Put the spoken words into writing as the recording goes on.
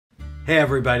Hey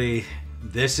everybody,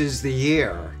 this is the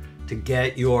year to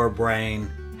get your brain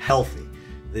healthy.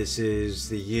 This is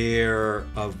the year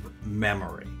of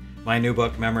memory. My new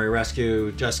book, Memory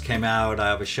Rescue, just came out. I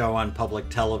have a show on public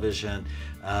television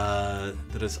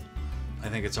that is, I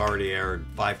think it's already aired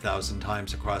 5,000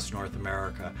 times across North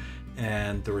America.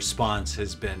 And the response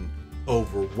has been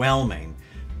overwhelming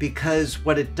because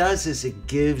what it does is it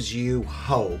gives you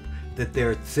hope that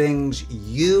there are things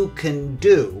you can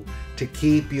do to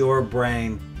keep your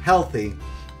brain healthy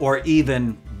or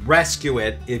even rescue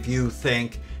it if you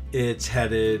think it's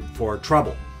headed for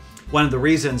trouble. One of the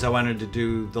reasons I wanted to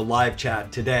do the live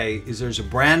chat today is there's a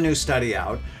brand new study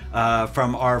out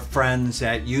from our friends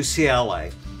at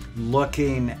UCLA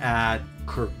looking at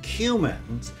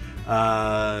curcumin,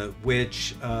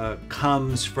 which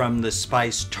comes from the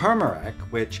spice turmeric,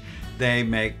 which they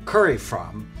make curry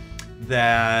from,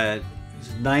 that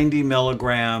 90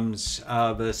 milligrams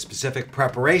of a specific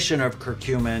preparation of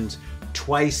curcumins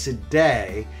twice a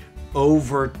day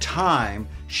over time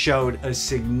showed a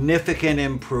significant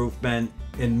improvement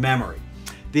in memory.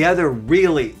 The other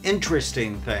really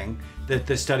interesting thing that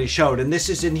the study showed, and this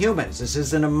is in humans, this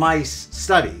isn't a mice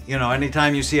study. You know,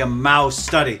 anytime you see a mouse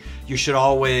study, you should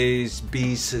always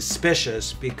be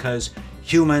suspicious because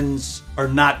humans are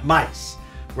not mice,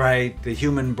 right? The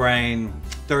human brain,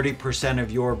 30%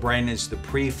 of your brain is the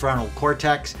prefrontal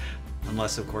cortex,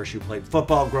 unless of course you played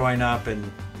football growing up and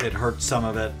it hurt some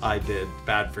of it. I did.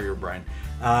 Bad for your brain.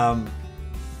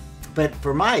 But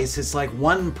for mice, it's like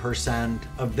 1%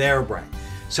 of their brain.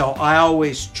 So I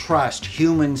always trust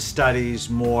human studies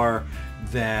more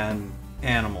than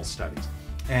animal studies.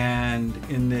 And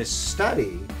in this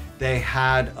study, they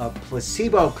had a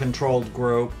placebo-controlled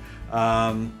group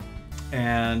and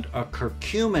a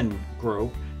curcumin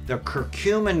group. The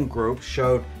curcumin group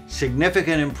showed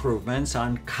significant improvements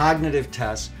on cognitive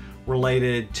tests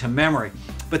related to memory.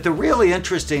 But the really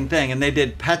interesting thing, and they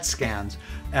did PET scans,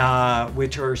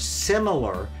 which are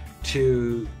similar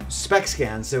to SPECT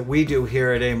scans that we do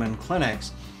here at Amen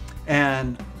Clinics.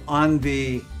 And on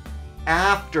the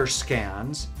after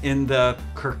scans in the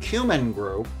curcumin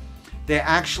group, they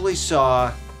actually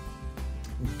saw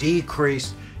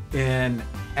decrease in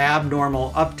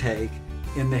abnormal uptake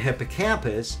in the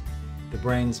hippocampus, the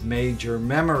brain's major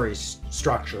memory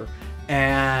structure,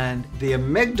 and the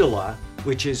amygdala,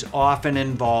 which is often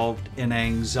involved in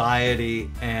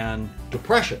anxiety and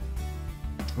depression.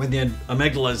 When the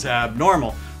amygdala is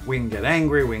abnormal, we can get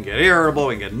angry, we can get irritable,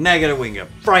 we can get negative, we can get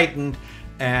frightened,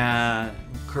 and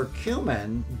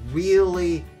curcumin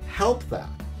really helped that.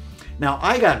 Now,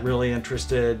 I got really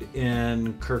interested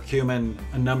in curcumin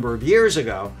a number of years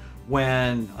ago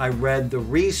when I read the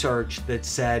research that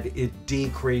said it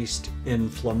decreased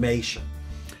inflammation.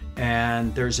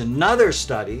 And there's another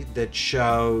study that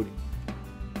showed,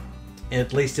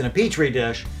 at least in a petri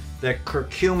dish, that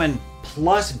curcumin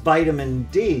plus vitamin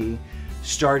D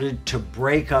started to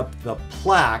break up the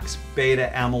plaques,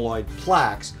 beta amyloid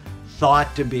plaques,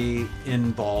 thought to be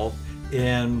involved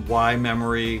in why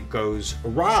memory goes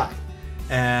awry.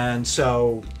 And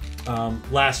so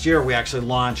last year we actually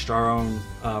launched our own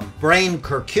brain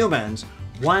curcumins.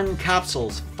 One capsule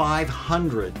is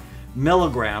 500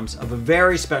 milligrams of a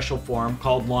very special form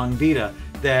called Long Vita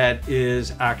that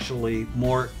is actually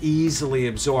more easily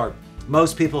absorbed.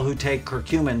 Most people who take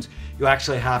curcumins, you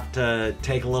actually have to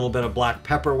take a little bit of black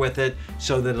pepper with it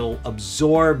so that it'll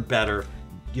absorb better.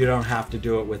 You don't have to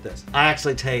do it with this. I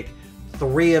actually take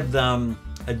 3 of them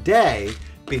a day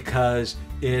because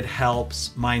it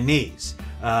helps my knees.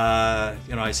 You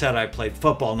know, I said I played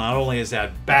football. Not only is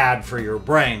that bad for your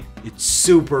brain, it's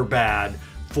super bad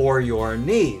for your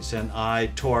knees. And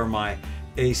I tore my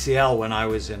ACL when I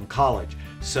was in college.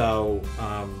 So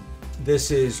this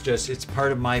is just, it's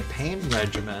part of my pain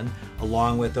regimen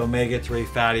along with omega-3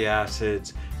 fatty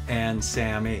acids and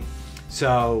SAMe.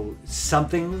 So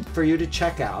something for you to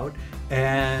check out.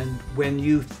 And when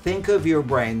you think of your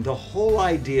brain, the whole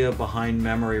idea behind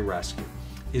Memory Rescue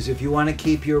is if you want to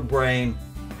keep your brain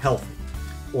healthy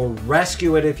or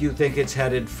rescue it if you think it's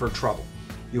headed for trouble,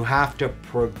 you have to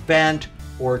prevent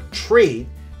or treat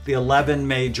the 11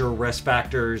 major risk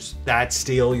factors that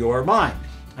steal your mind.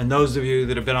 And those of you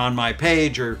that have been on my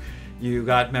page or you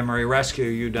got Memory Rescue,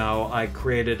 you know I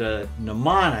created a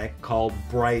mnemonic called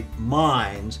Bright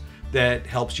Minds that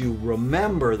helps you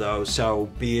remember those. So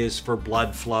B is for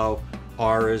blood flow,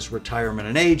 R is retirement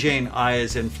and aging, I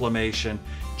is inflammation,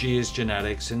 G is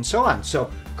genetics, and so on. So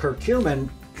curcumin,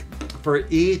 for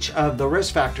each of the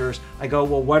risk factors, I go,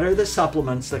 well, what are the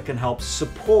supplements that can help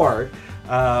support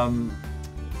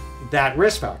that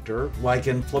risk factor, like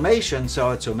inflammation?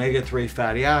 So it's omega-3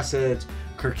 fatty acids,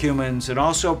 curcumins, and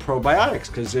also probiotics,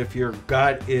 because if your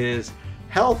gut is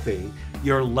healthy,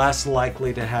 you're less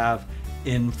likely to have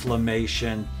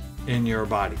inflammation in your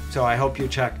body. So I hope you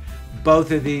check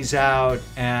both of these out,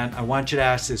 and I want you to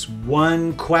ask this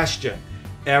one question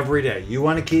every day. You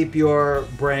want to keep your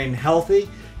brain healthy?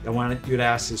 I want you to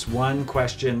ask this one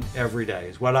question every day.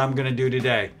 Is what I'm going to do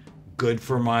today good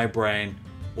for my brain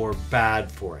or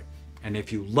bad for it? And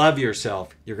if you love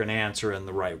yourself, you're going to answer in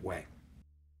the right way.